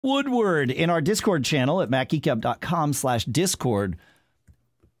Woodward in our Discord channel at macgeekup.com/Discord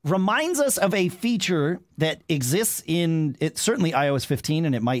reminds us of a feature that exists in certainly iOS 15,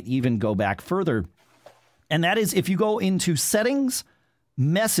 and it might even go back further. And that is if you go into settings,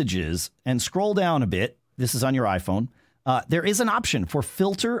 messages, and scroll down a bit, this is on your iPhone, there is an option for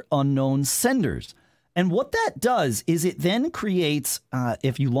filter unknown senders. And what that does is it then creates,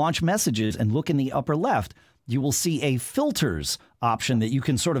 if you launch messages and look in the upper left, you will see a filters option that you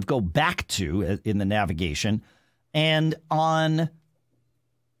can sort of go back to in the navigation. And on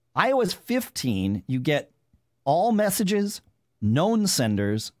iOS 15, you get all messages, known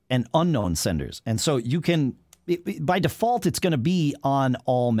senders, and unknown senders. And so you can, by default, it's going to be on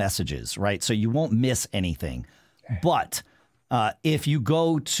all messages, right? So you won't miss anything. But if you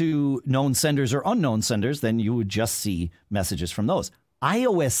go to known senders or unknown senders, then you would just see messages from those.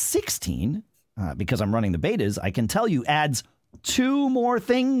 iOS 16, because I'm running the betas, I can tell you adds 2 more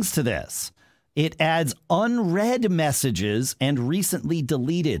things to this. It adds unread messages and recently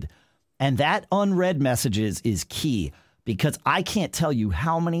deleted. And that unread messages is key because I can't tell you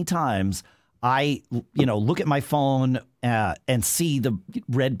how many times I, look at my phone and see the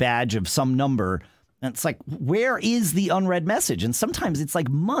red badge of some number. And it's like, where is the unread message? And sometimes it's like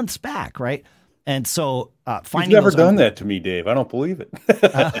months back, right? And so finding You've never done that to me, Dave. I don't believe it.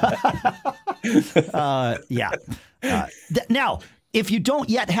 Yeah. Now, if you don't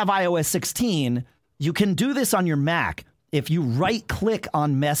yet have iOS 16, you can do this on your Mac. If you right-click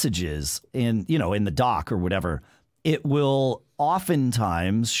on messages in the dock or whatever, it will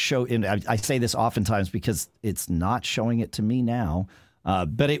oftentimes show. And I say this oftentimes because it's not showing it to me now.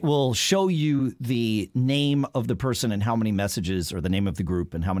 But it will show you the name of the person and how many messages, or the name of the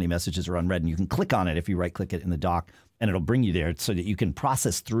group and how many messages are unread. And you can click on it if you right-click it in the dock, and it'll bring you there so that you can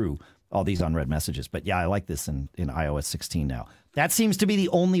process through all these unread messages. But yeah, I like this in iOS 16 now. That seems to be the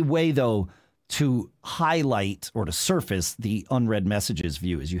only way, though, to highlight or to surface the unread messages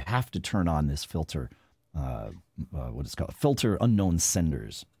view is you have to turn on this filter, what is it called? Filter unknown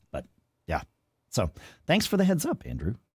senders. But yeah, so thanks for the heads up, Andrew.